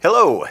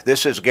Hello,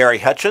 this is Gary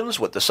Hutchins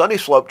with the Sunny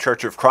Slope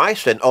Church of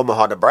Christ in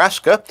Omaha,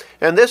 Nebraska,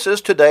 and this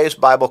is today's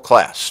Bible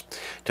class.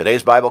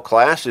 Today's Bible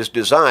class is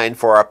designed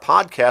for our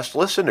podcast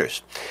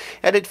listeners,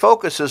 and it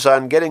focuses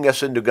on getting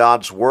us into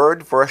God's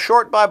Word for a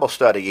short Bible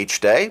study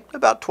each day,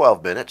 about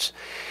 12 minutes,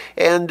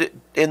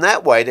 and in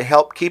that way to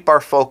help keep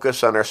our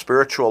focus on our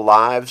spiritual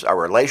lives, our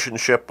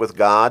relationship with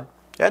God,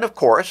 and of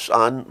course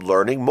on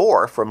learning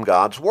more from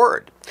God's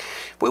Word.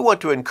 We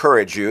want to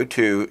encourage you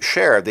to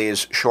share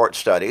these short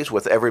studies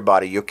with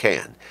everybody you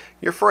can.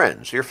 Your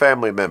friends, your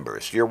family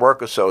members, your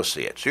work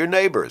associates, your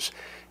neighbors,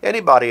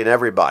 anybody and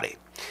everybody.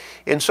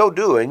 In so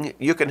doing,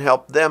 you can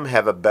help them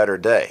have a better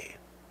day,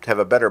 have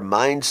a better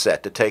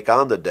mindset to take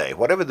on the day,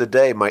 whatever the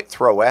day might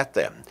throw at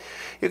them.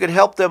 You can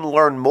help them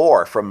learn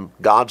more from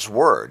God's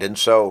Word, and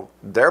so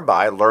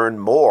thereby learn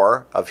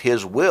more of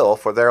His will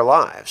for their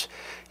lives.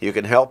 You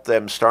can help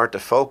them start to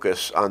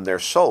focus on their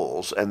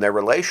souls and their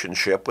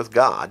relationship with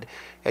God,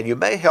 and you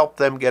may help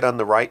them get on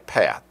the right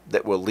path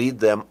that will lead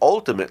them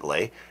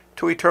ultimately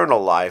to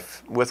eternal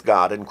life with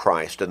God and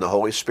Christ and the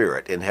Holy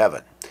Spirit in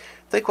heaven.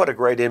 Think what a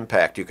great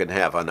impact you can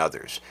have on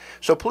others.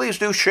 So please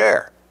do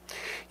share.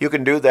 You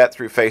can do that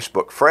through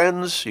Facebook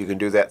friends, you can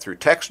do that through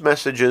text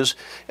messages,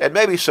 and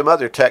maybe some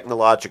other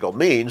technological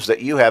means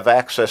that you have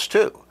access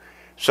to.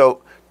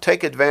 So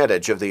take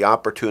advantage of the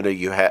opportunity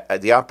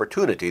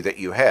that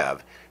you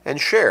have and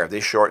share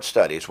these short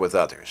studies with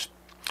others.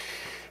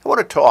 I want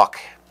to talk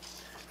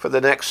for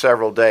the next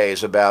several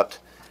days about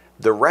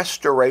the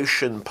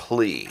restoration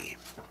plea.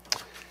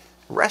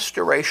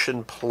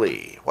 Restoration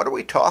plea. What are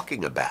we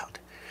talking about?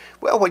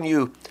 Well, when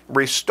you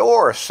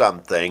restore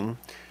something,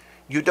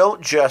 you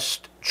don't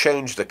just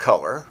change the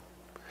color.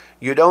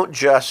 You don't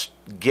just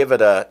give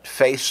it a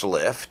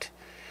facelift.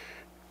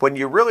 When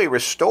you really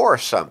restore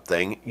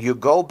something, you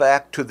go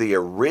back to the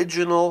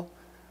original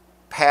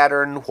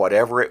pattern,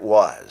 whatever it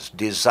was,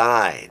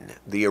 design,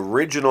 the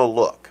original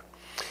look.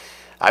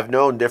 I've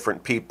known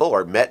different people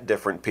or met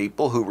different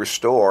people who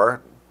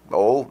restore,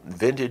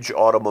 vintage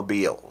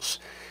automobiles.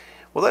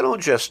 Well, they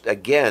don't just,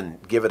 again,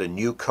 give it a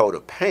new coat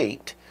of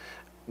paint,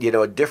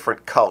 a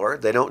different color.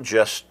 They don't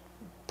just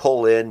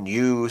pull in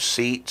new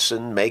seats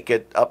and make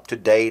it up to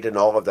date and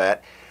all of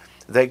that.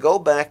 They go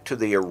back to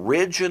the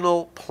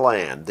original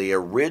plan, the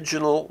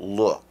original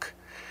look.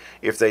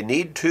 If they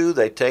need to,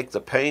 they take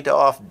the paint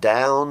off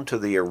down to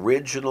the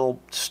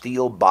original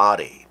steel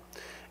body,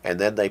 and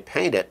then they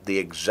paint it the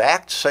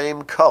exact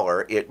same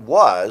color it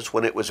was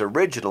when it was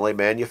originally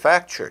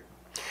manufactured.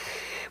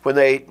 When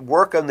they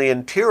work on the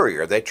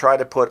interior, they try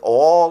to put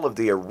all of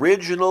the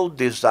original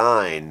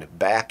design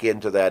back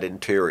into that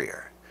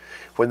interior.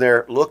 When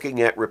they're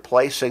looking at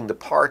replacing the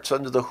parts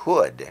under the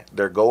hood,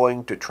 they're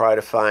going to try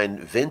to find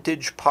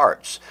vintage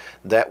parts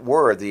that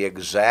were the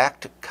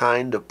exact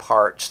kind of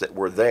parts that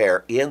were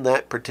there in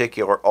that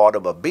particular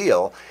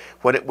automobile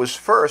when it was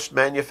first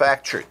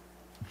manufactured.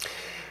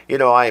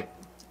 I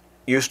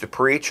used to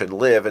preach and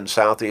live in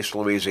southeast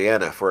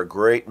Louisiana for a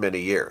great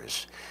many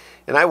years.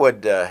 And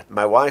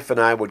my wife and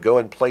I would go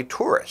and play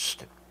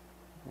tourist.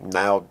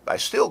 Now, I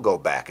still go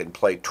back and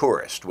play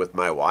tourist with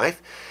my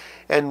wife.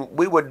 And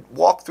we would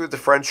walk through the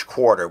French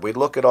Quarter. We'd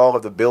look at all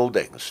of the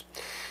buildings.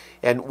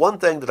 And one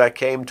thing that I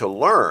came to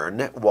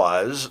learn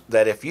was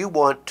that if you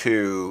want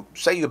to,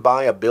 say you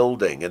buy a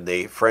building in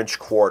the French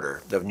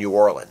Quarter of New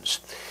Orleans,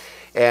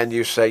 and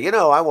you say,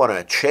 I want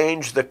to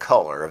change the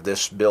color of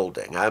this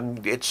building.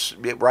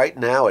 Right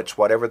now it's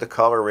whatever the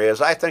color is.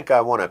 I think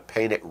I want to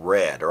paint it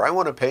red, or I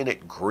want to paint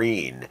it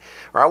green,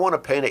 or I want to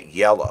paint it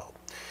yellow.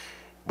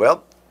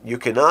 Well, you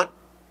cannot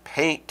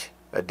paint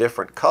a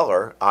different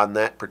color on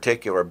that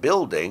particular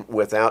building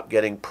without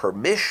getting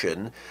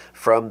permission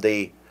from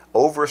the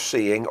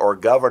overseeing or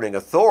governing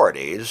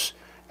authorities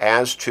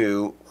as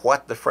to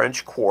what the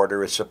French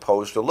Quarter is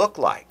supposed to look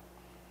like.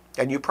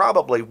 And you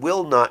probably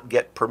will not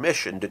get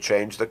permission to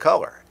change the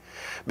color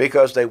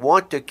because they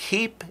want to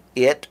keep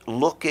it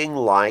looking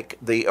like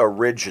the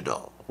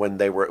original when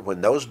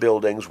those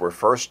buildings were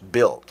first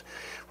built,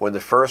 when the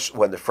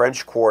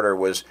French Quarter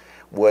was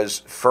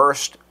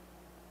first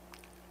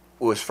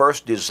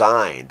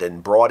designed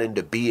and brought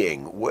into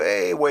being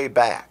way, way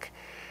back.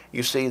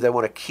 You see, they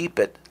want to keep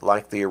it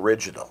like the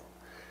original.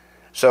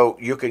 So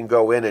you can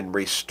go in and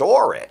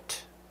restore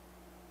it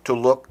to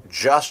look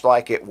just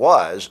like it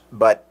was,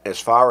 but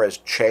as far as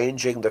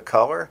changing the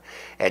color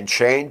and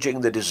changing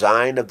the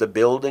design of the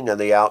building on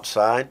the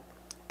outside,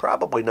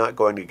 probably not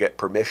going to get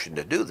permission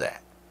to do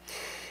that.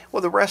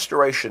 Well, the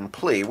restoration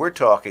plea we're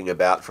talking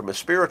about from a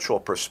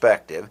spiritual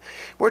perspective,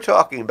 we're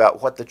talking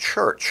about what the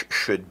church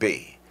should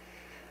be.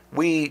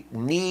 We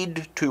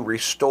need to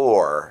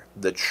restore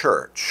the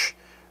church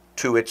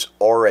to its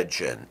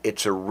origin,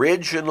 its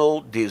original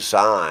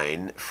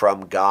design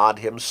from God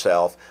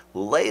Himself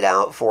laid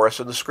out for us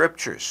in the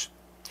Scriptures.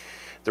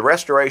 The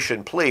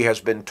restoration plea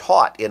has been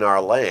taught in our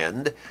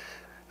land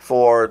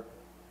for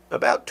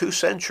about 2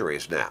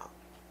 centuries now.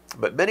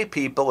 But many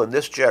people in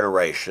this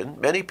generation,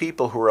 many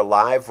people who are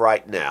alive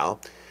right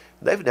now,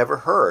 they've never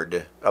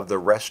heard of the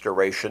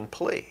restoration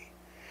plea.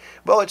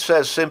 Well, it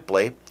says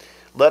simply,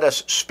 Let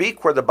us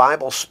speak where the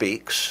Bible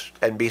speaks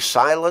and be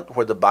silent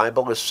where the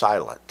Bible is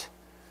silent.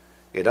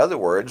 In other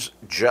words,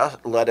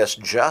 let us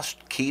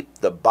just keep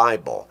the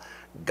Bible,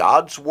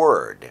 God's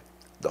Word,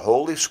 the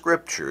Holy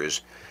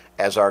Scriptures,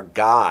 as our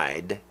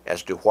guide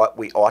as to what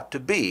we ought to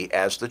be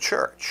as the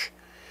church.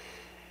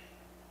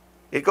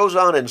 It goes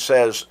on and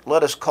says,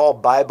 let us call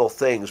Bible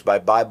things by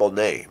Bible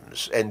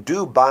names and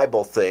do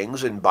Bible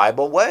things in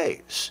Bible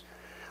ways.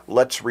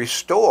 Let's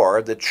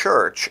restore the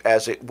church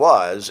as it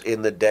was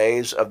in the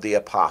days of the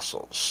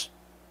apostles.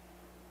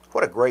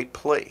 What a great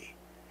plea.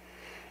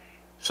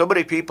 So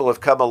many people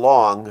have come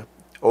along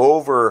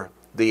over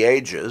the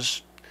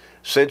ages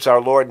since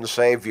our Lord and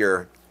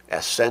Savior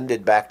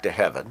ascended back to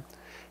heaven,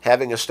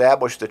 having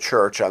established the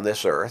church on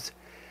this earth.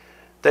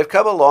 They've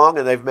come along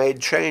and they've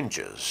made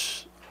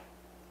changes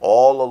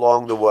all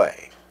along the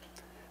way.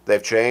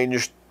 They've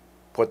changed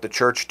what the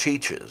church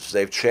teaches.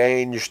 They've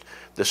changed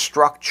the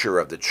structure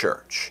of the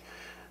church.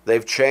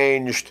 They've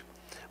changed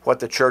what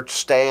the church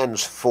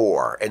stands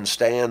for and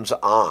stands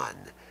on.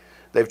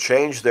 They've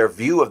changed their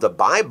view of the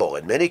Bible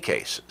in many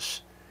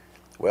cases.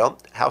 Well,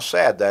 how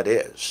sad that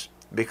is,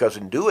 because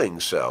in doing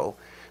so,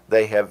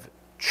 they have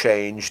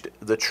changed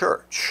the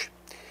church.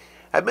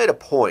 I've made a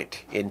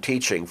point in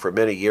teaching for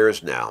many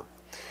years now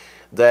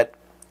that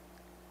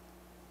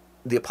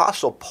the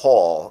Apostle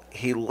Paul,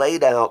 he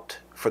laid out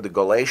for the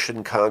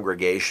Galatian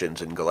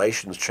congregations in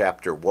Galatians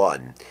chapter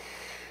 1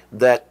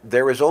 that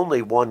there is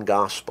only one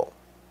gospel.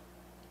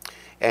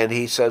 And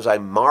he says, I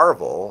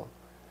marvel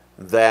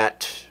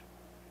that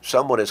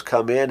someone has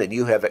come in and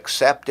you have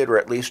accepted, or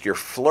at least you're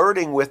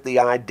flirting with the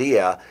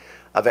idea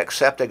of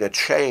accepting a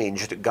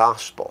changed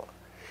gospel.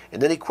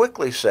 And then he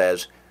quickly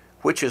says,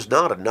 which is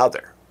not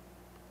another,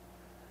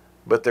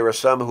 but there are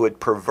some who would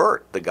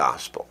pervert the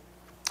gospel.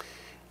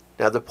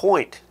 Now, the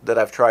point that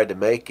I've tried to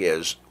make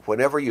is,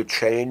 whenever you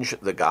change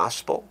the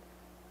gospel,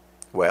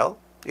 well,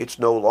 it's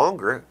no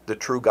longer the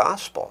true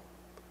gospel.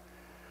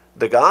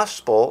 The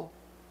gospel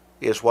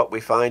is what we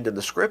find in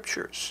the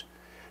Scriptures.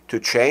 To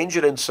change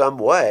it in some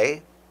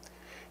way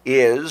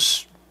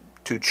is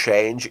to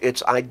change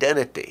its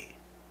identity.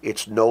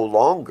 It's no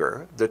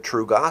longer the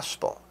true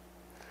gospel.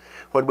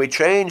 When we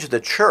change the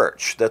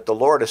church that the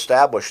Lord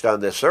established on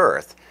this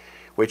earth,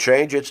 we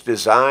change its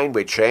design,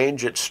 we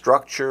change its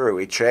structure,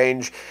 we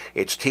change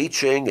its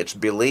teaching, its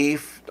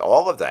belief,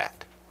 all of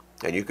that,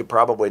 and you could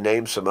probably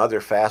name some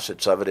other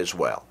facets of it as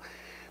well,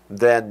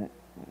 then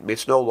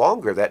it's no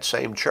longer that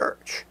same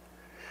church.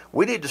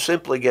 We need to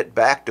simply get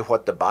back to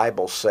what the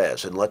Bible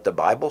says and let the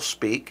Bible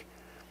speak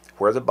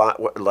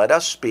let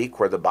us speak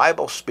where the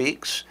Bible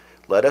speaks.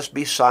 Let us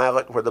be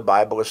silent where the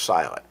Bible is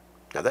silent.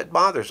 Now that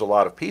bothers a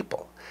lot of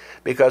people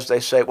because they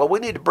say, well, we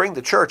need to bring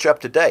the church up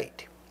to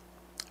date.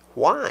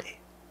 Why?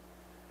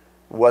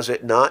 Was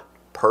it not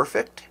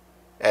perfect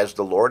as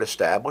the Lord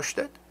established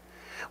it?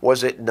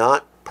 Was it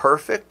not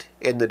perfect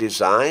in the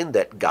design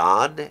that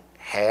God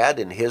had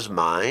in his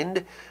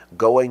mind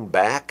going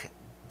back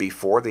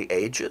before the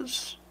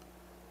ages?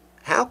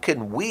 How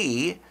can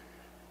we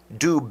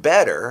do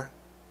better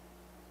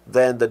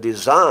than the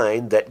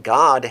design that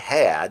God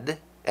had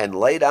and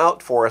laid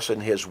out for us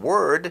in his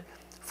word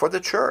for the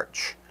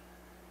church?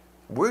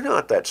 We're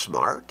not that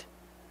smart,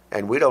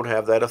 and we don't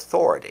have that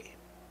authority.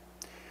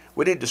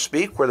 We need to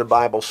speak where the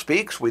Bible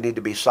speaks. We need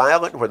to be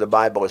silent where the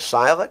Bible is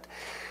silent.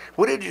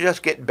 We need to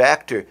just get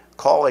back to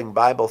calling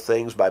Bible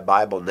things by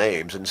Bible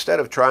names instead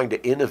of trying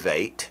to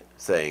innovate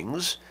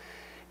things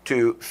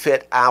to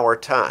fit our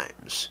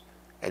times.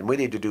 And we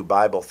need to do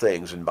Bible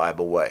things in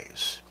Bible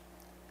ways.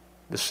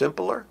 The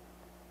simpler,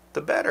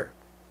 the better.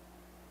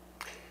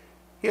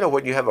 You know,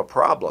 when you have a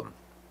problem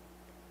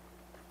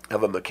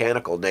of a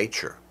mechanical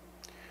nature,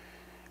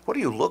 what do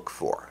you look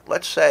for?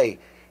 Let's say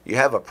you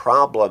have a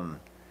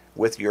problem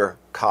with your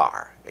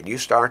car and you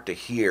start to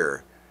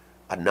hear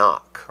a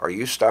knock or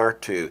you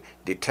start to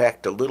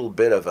detect a little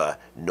bit of a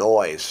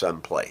noise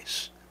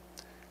someplace.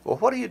 Well,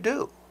 what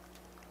do?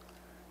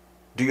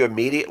 Do you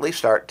immediately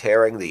start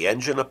tearing the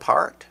engine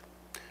apart?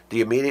 Do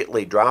you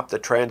immediately drop the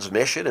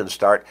transmission and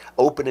start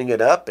opening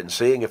it up and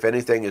seeing if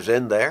anything is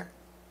in there?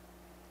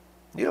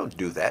 You don't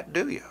do that,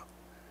 do you?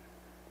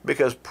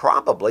 Because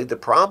probably the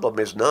problem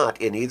is not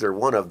in either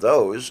one of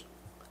those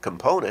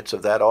components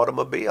of that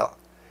automobile.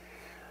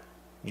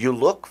 You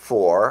look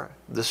for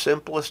the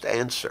simplest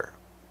answer.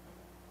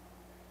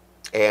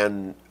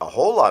 And a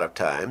whole lot of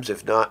times,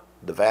 if not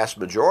the vast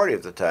majority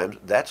of the times,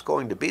 that's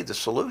going to be the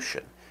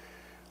solution.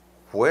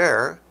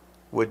 Where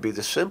would be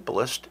the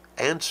simplest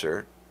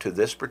answer to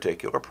this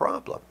particular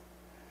problem?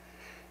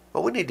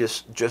 Well, we need to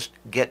just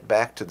get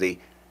back to the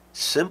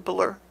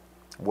simpler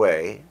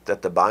way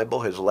that the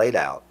Bible has laid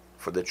out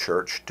for the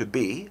church to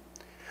be,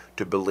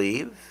 to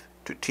believe,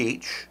 to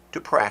teach,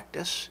 to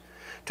practice,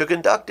 to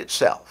conduct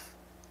itself.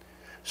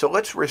 So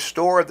let's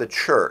restore the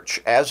church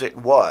as it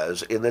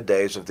was in the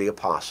days of the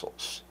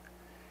apostles.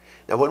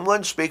 Now, when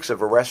one speaks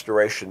of a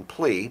restoration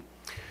plea,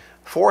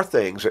 4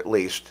 things at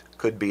least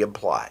could be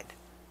implied.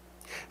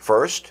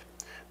 First,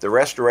 the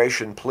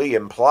restoration plea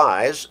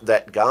implies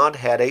that God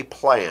had a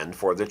plan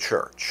for the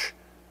church,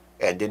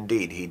 And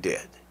indeed he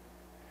did.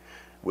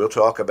 We'll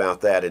talk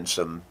about that in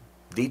some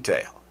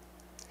detail.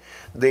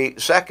 The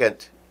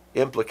second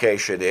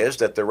implication is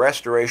that the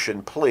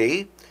restoration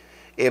plea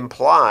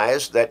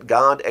implies that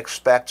God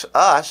expects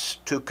us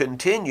to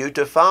continue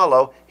to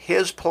follow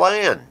his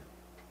plan.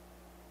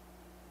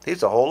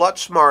 He's a whole lot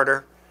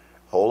smarter,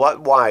 a whole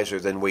lot wiser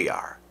than we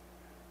are.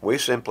 We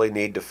simply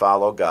need to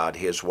follow God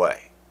his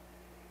way.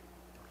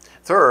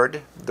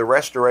 Third, the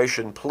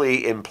restoration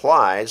plea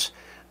implies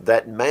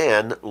that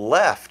man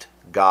left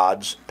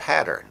God's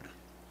pattern.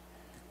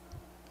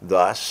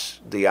 Thus,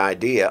 the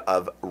idea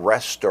of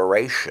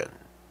restoration.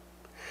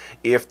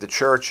 If the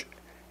church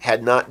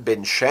had not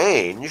been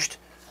changed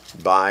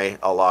by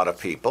a lot of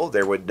people,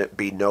 there would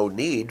be no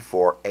need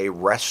for a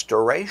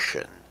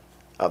restoration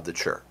of the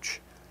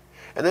church.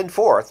 And then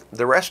fourth,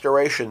 the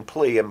restoration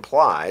plea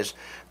implies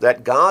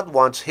that God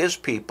wants his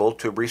people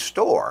to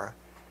restore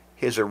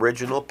his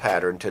original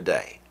pattern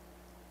today.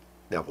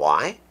 Now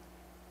why?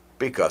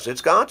 Because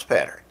it's God's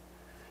pattern.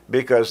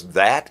 Because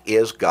that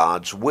is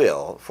God's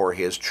will for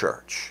his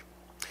church.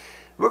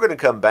 We're going to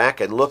come back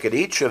and look at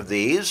each of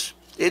these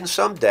in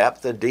some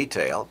depth and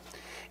detail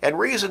and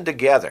reason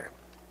together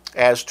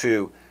as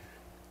to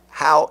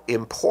how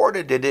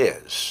important it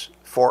is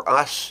for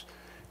us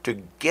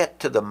to get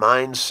to the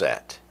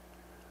mindset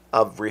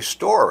of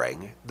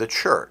restoring the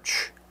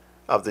church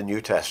of the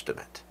New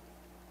Testament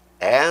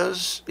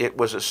as it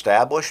was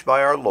established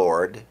by our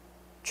Lord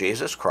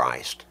Jesus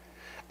Christ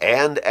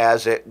and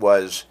as it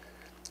was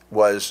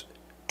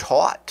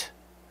taught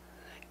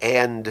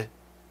and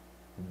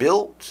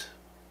built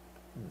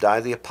by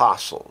the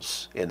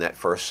apostles in that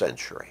first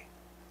century.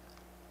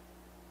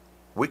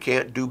 We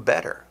can't do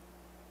better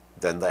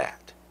than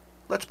that.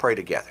 Let's pray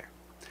together.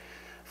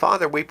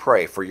 Father, we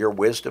pray for your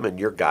wisdom and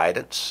your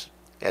guidance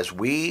as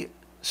we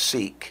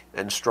seek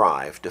and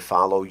strive to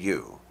follow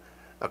you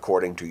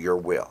according to your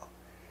will.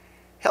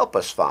 Help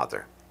us,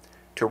 Father,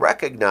 to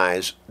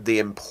recognize the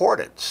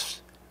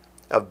importance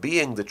of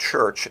being the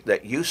church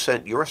that you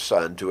sent your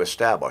Son to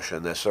establish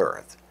in this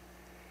earth,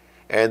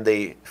 and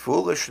the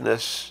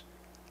foolishness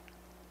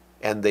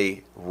and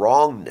the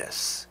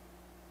wrongness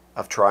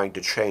of trying to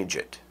change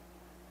it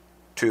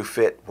to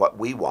fit what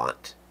we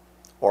want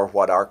or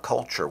what our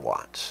culture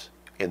wants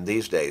in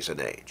these days and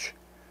age.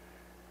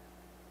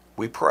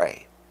 We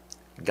pray,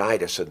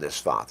 guide us in this,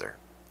 Father.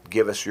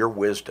 Give us your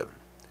wisdom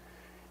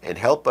and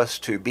help us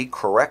to be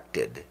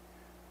corrected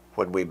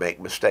when we make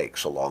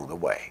mistakes along the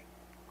way.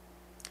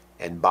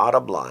 And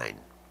bottom line,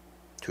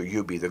 to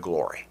you be the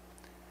glory.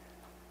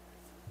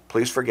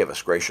 Please forgive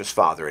us, gracious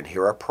Father, and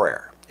hear our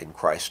prayer. In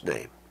Christ's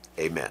name,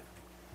 amen.